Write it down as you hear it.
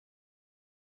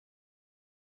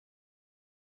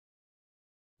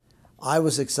I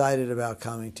was excited about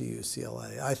coming to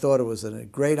UCLA. I thought it was a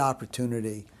great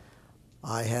opportunity.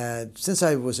 Since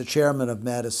I was a chairman of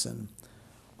medicine,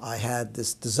 I had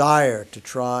this desire to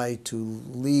try to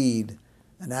lead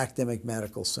an academic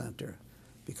medical center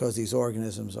because these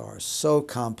organisms are so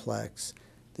complex.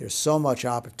 There's so much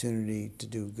opportunity to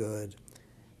do good.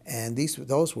 And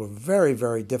those were very,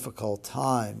 very difficult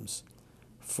times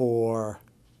for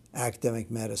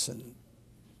academic medicine.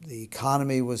 The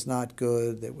economy was not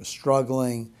good, they were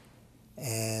struggling,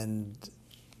 and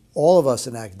all of us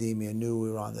in academia knew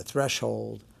we were on the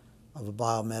threshold of a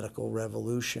biomedical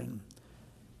revolution.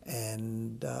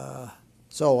 And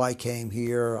so I came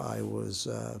here. I was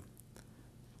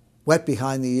wet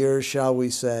behind the ears, shall we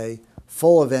say,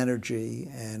 full of energy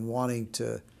and wanting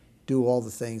to do all the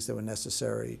things that were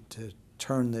necessary to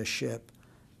turn this ship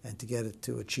and to get it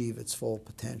to achieve its full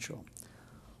potential.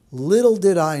 Little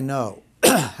did I know,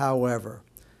 however,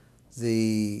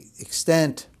 the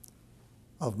extent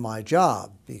of my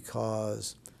job,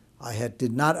 because I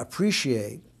did not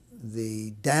appreciate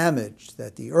the damage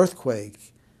that the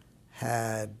earthquake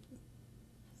had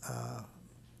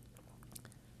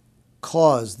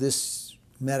caused this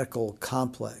medical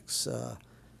complex.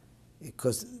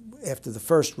 Because after the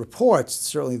first reports,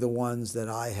 certainly the ones that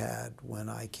I had when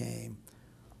I came,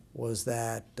 was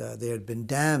that there had been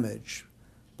damage,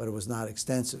 but it was not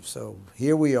extensive. So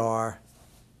here we are,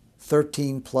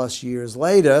 13 plus years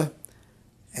later,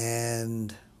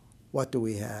 and what do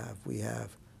we have? We have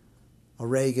a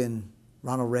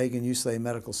Ronald Reagan UCLA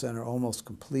Medical Center almost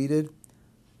completed,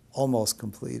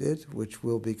 which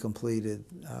will be completed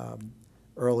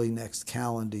early next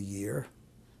calendar year.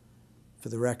 For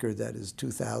the record, that is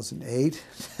 2008,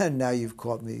 and now you've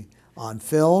caught me on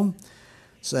film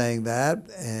saying that.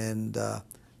 And the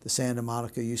Santa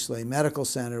Monica UCLA Medical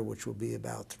Center, which will be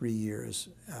about 3 years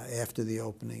after the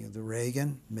opening of the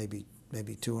Reagan, maybe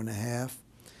 2.5,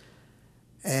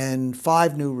 and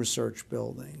 5 new research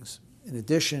buildings. In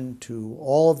addition to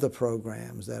all of the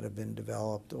programs that have been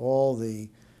developed, all the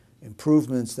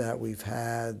improvements that we've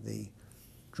had, the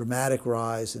dramatic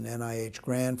rise in NIH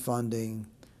grant funding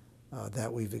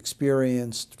that we've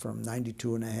experienced from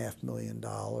 $92.5 million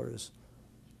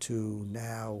to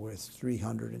now with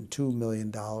 $302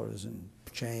 million in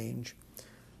change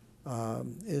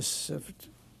is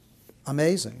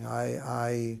amazing.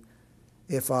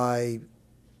 If I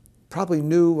probably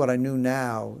knew what I knew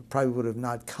now, it probably would have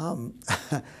not come.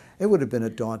 It would have been a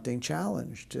daunting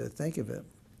challenge to think of it.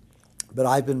 But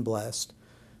I've been blessed.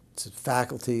 The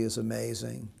faculty is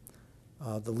amazing.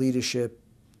 The leadership,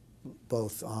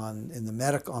 both on the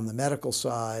medical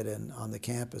side and on the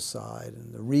campus side,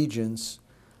 and the regents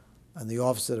and the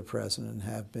office of the president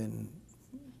have been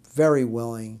very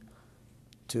willing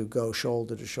to go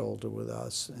shoulder to shoulder with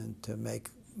us and to make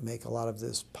a lot of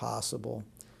this possible.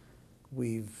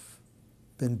 We've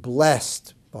been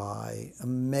blessed by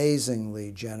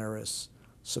amazingly generous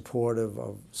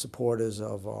supporters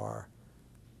of our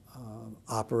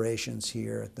operations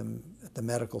here at the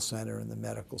medical center and the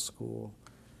medical school.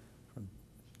 From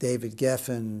David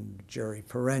Geffen, Jerry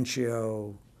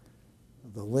Parentio,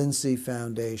 the Lindsay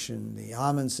Foundation, the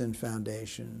Amundsen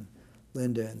Foundation,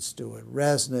 Linda and Stuart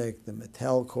Resnick, the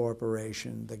Mattel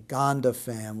Corporation, the Gonda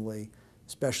family,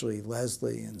 especially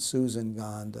Leslie and Susan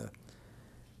Gonda,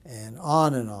 and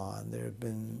on and on. There have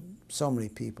been so many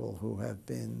people who have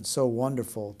been so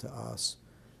wonderful to us,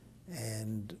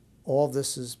 and all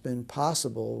this has been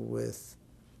possible with,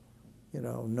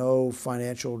 no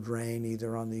financial drain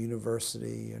either on the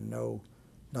university, and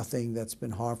nothing that's been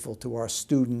harmful to our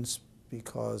students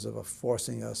because of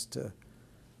forcing us to,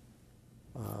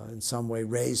 in some way,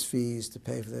 raise fees to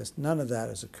pay for this. None of that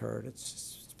has occurred.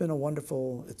 It's been a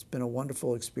wonderful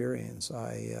experience.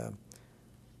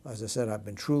 As I said, I've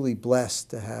been truly blessed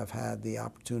to have had the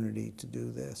opportunity to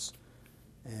do this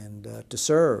and to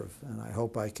serve. And I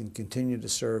hope I can continue to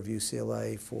serve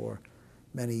UCLA for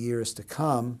many years to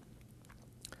come.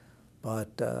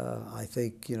 But I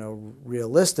think,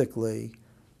 realistically,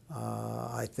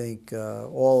 I think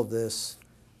all of this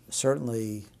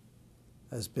certainly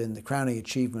has been the crowning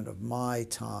achievement of my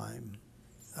time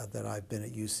that I've been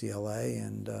at UCLA,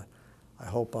 and I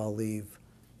hope I'll leave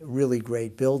really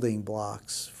great building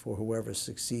blocks for whoever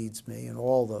succeeds me and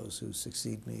all those who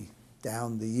succeed me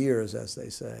down the years, as they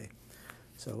say.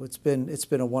 So it's been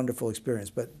a wonderful experience,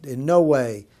 but in no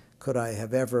way could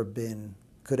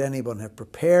anyone have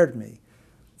prepared me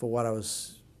for what I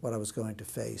was going to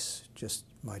face. Just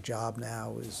my job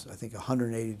now is, I think,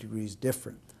 180 degrees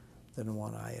different than the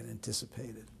one I had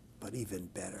anticipated, but even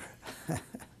better.